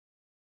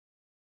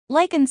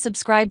Like and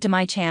subscribe to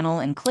my channel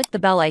and click the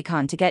bell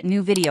icon to get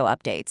new video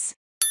updates.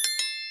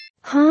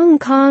 Hong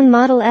Kong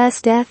Model's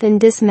death and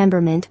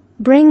dismemberment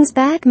brings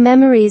back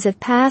memories of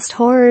past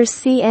horrors.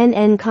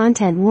 CNN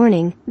content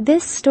warning.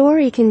 This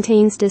story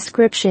contains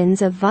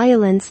descriptions of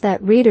violence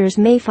that readers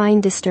may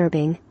find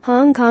disturbing.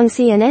 Hong Kong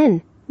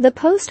CNN. The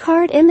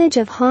postcard image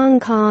of Hong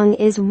Kong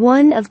is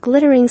one of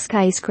glittering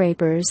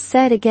skyscrapers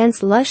set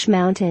against lush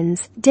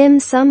mountains, dim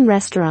sum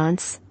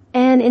restaurants,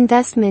 and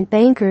investment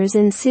bankers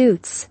in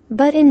suits.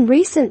 But in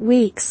recent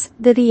weeks,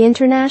 the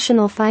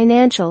international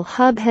financial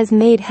hub has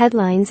made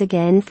headlines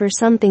again for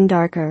something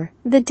darker.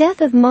 The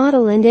death of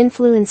model and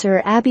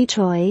influencer Abby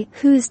Choi,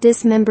 whose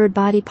dismembered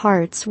body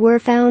parts were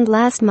found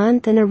last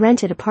month in a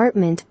rented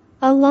apartment,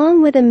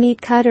 along with a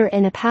meat cutter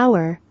and a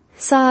power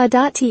saw.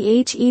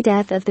 The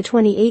death of the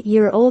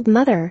 28-year-old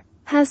mother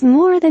has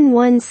more than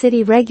one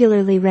city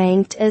regularly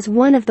ranked as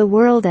one of the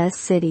world's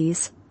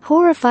cities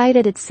horrified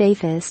at its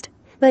safest,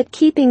 but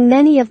keeping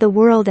many of the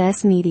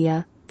world's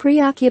media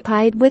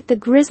preoccupied with the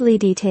grisly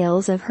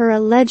details of her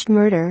alleged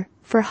murder.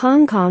 For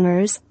Hong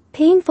Kongers,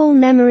 painful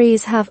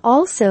memories have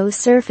also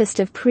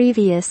surfaced of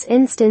previous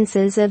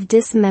instances of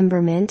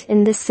dismemberment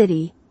in the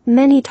city,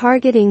 many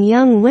targeting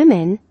young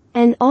women,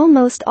 and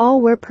almost all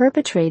were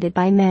perpetrated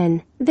by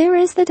men. There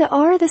is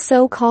the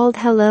so-called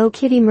Hello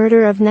Kitty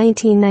murder of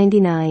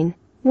 1999,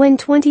 when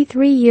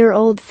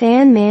 23-year-old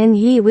Fan Man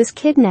Yi was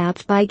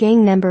kidnapped by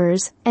gang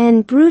members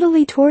and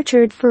brutally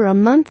tortured for a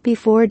month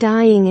before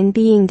dying and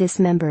being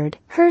dismembered.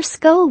 Her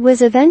skull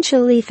was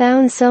eventually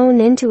found sewn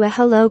into a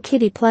Hello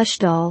Kitty plush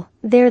doll.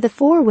 There the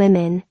four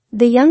women,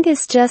 the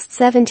youngest just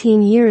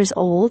 17 years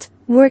old,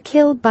 were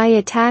killed by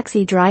a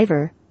taxi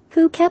driver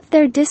who kept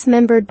their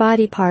dismembered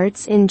body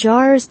parts in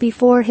jars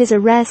before his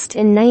arrest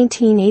in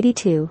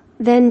 1982.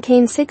 Then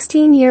came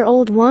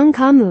 16-year-old Wong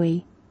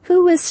Kamui,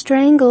 who was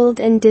strangled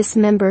and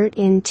dismembered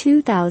in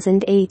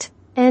 2008,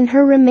 and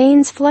her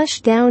remains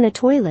flushed down a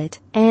toilet.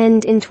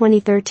 And in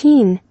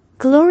 2013,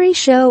 Glory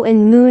Show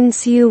and Moon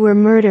Siu were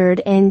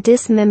murdered and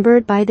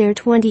dismembered by their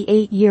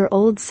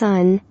 28-year-old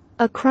son,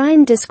 a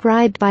crime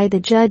described by the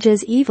judge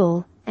as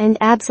evil and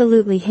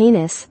absolutely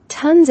heinous.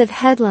 Tons of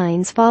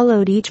headlines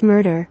followed each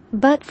murder,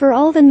 but for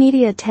all the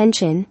media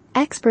attention,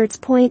 experts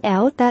point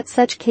out that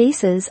such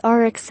cases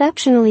are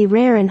exceptionally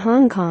rare in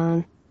Hong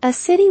Kong, a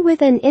city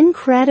with an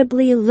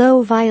incredibly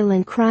low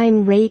violent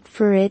crime rate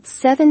for its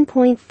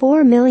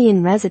 7.4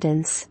 million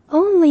residents.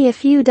 Only a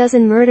few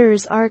dozen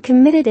murders are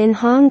committed in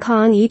Hong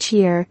Kong each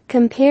year,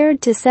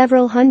 compared to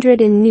several hundred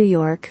in New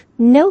York.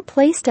 No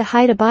place to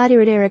hide a body.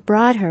 Roderic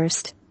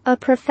Broadhurst, a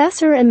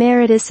professor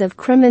emeritus of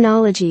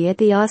criminology at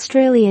the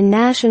Australian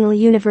National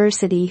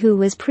University who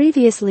was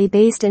previously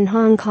based in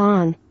Hong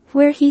Kong,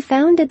 where he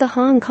founded the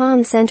Hong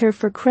Kong Centre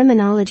for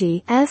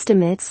Criminology,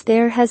 estimates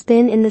there has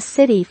been in the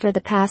city for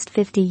the past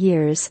 50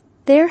 years.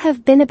 There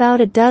have been about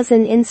a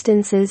dozen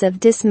instances of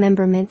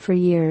dismemberment for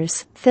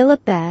years.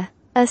 Philip Be,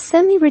 a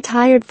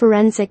semi-retired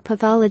forensic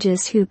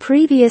pathologist who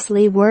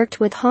previously worked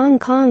with Hong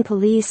Kong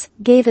police,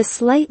 gave a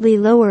slightly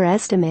lower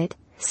estimate,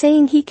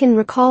 saying he can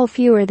recall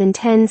fewer than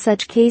 10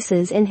 such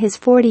cases in his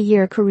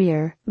 40-year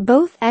career.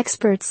 Both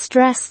experts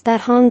stress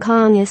that Hong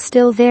Kong is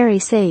still very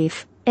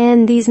safe,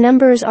 and these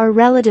numbers are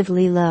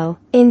relatively low.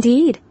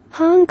 Indeed,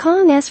 Hong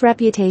Kong's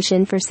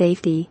reputation for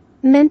safety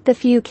meant the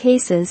few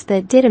cases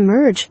that did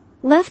emerge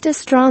left a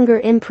stronger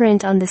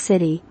imprint on the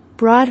city.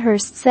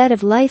 Broadhurst said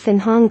of life in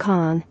Hong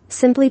Kong,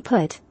 simply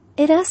put,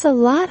 it's a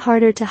lot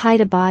harder to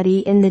hide a body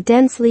in the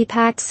densely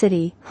packed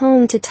city,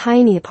 home to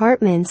tiny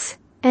apartments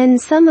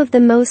and some of the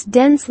most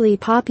densely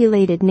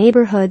populated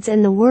neighborhoods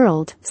in the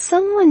world.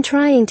 Someone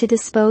trying to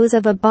dispose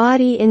of a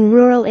body in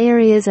rural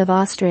areas of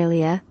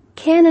Australia,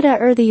 Canada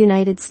or the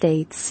United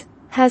States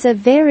has a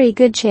very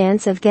good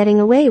chance of getting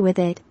away with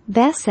it,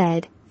 Be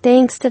said,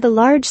 thanks to the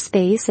large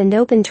space and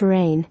open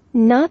terrain.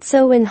 Not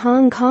so in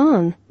Hong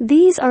Kong.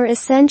 These are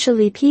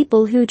essentially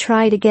people who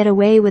try to get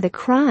away with a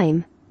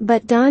crime,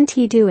 but don't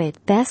do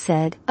it, Be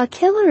said. A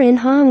killer in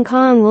Hong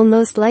Kong will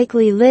most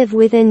likely live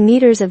within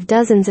meters of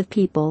dozens of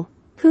people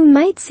who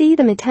might see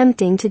them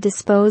attempting to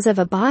dispose of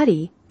a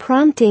body,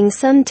 prompting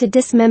some to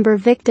dismember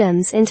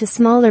victims into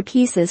smaller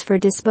pieces for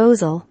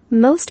disposal.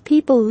 Most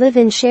people live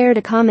in shared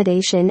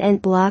accommodation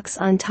and blocks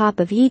on top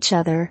of each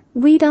other.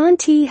 We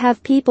don't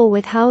have people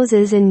with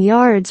houses and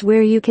yards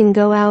where you can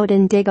go out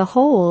and dig a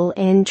hole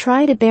and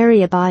try to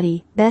bury a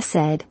body, Be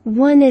said.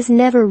 One is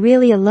never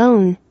really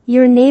alone.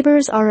 Your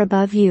neighbors are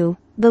above you,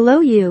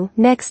 below you,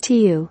 next to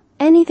you.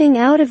 Anything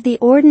out of the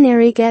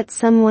ordinary gets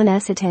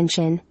someone's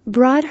attention.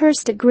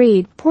 Broadhurst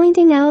agreed,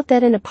 pointing out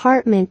that an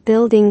apartment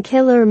building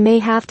killer may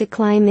have to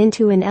climb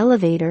into an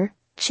elevator,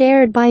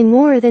 shared by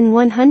more than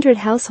 100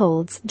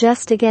 households,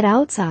 just to get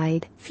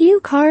outside. Few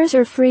cars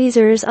or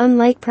freezers,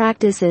 unlike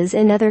practices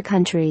in other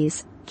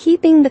countries,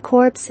 keeping the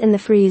corpse in the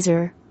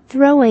freezer,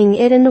 throwing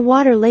it in the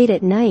water late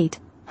at night.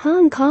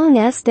 Hong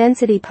Kong's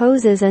density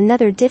poses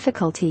another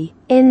difficulty.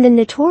 In the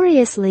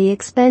notoriously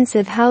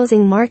expensive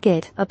housing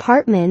market,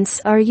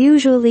 apartments are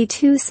usually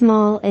too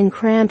small and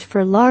cramped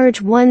for large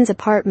ones.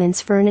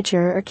 Apartments,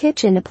 furniture or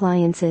kitchen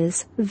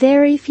appliances.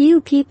 Very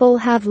few people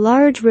have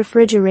large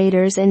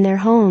refrigerators in their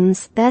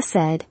homes, Bess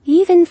said.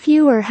 Even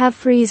fewer have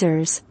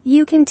freezers.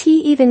 You can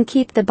even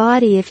keep the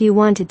body if you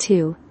wanted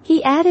to.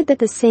 He added that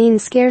the same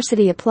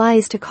scarcity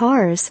applies to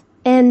cars,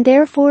 and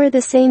therefore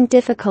the same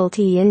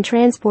difficulty in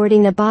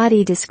transporting a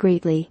body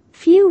discreetly.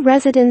 Few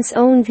residents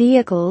own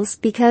vehicles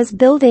because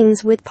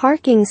buildings with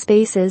parking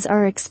spaces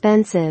are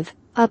expensive.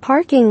 A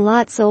parking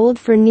lot sold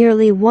for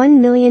nearly $1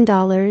 million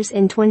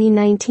in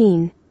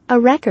 2019, a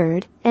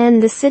record,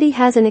 and the city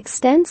has an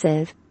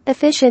extensive,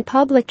 efficient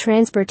public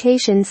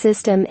transportation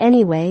system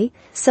anyway,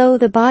 so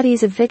the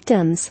bodies of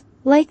victims,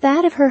 like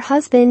that of her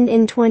husband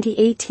in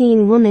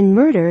 2018, woman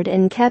murdered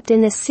and kept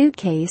in a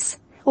suitcase,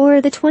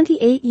 or the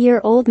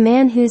 28-year-old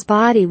man whose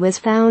body was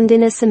found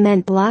in a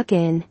cement block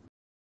in